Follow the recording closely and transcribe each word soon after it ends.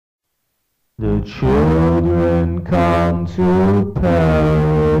The children come to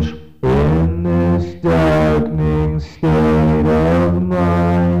perish in this darkening state of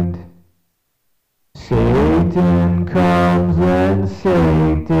mind. Satan comes and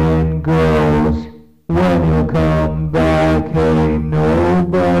Satan goes. When he'll come back, hey,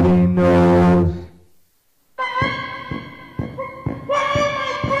 nobody knows.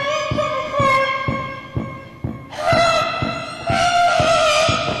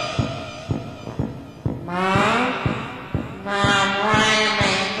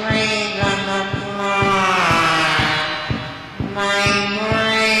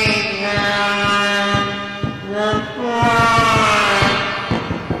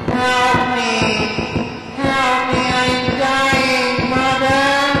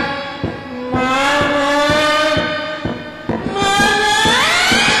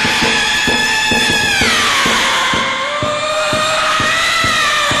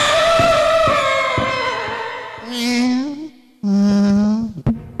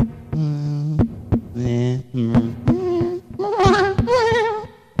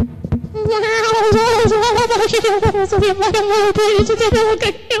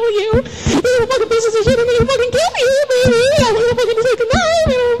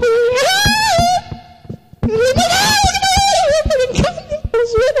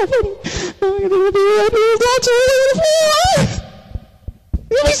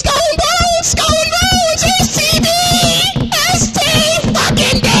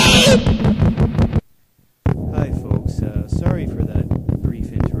 Hi folks, sorry for that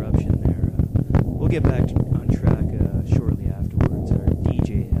brief interruption there. We'll get back on track shortly afterwards. Our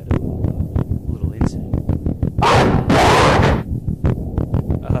DJ had a little incident.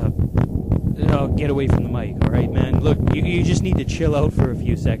 Oh, get away from the mic, alright man? Look, you just need to chill out for a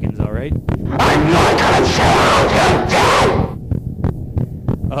few seconds, alright? I'm not gonna chill out, you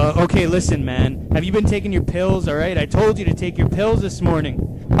Okay, listen man, have you been taking your pills, alright? I told you to take your pills this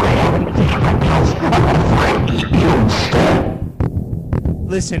morning. I haven't been taking my pills. I'm gonna eat you instead.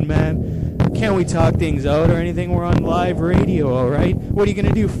 Listen man, can't we talk things out or anything? We're on live radio, alright? What are you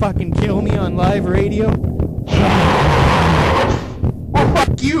gonna do, fucking kill me on live radio? Well,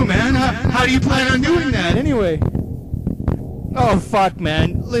 fuck you, man. How do you plan on doing that, anyway? Oh, fuck,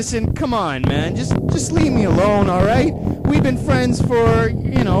 man. Listen, come on, man. Just leave me alone, alright? We've been friends for,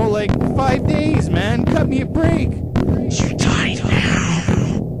 you know, like 5 days, man. Cut me a break. You're tied now.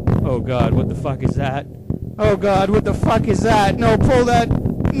 Oh, God, what the fuck is that? Oh, God, what the fuck is that? No, pull that.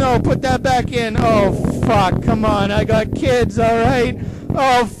 No, put that back in. Oh, fuck, come on. I got kids, alright?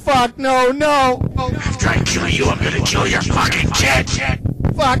 Oh, fuck, no. Oh, After I kill you, I'm gonna kill your fucking kids.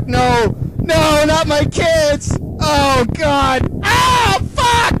 fuck, no. No, not my kids. Oh, God. Oh,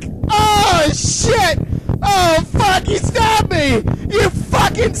 fuck. Oh, shit. Oh, fuck, you stabbed me. You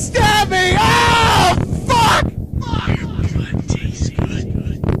fucking stabbed me. Oh, fuck. Your blood tastes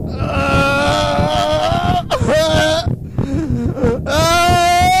good. Oh,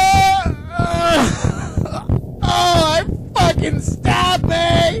 I fucking stabbed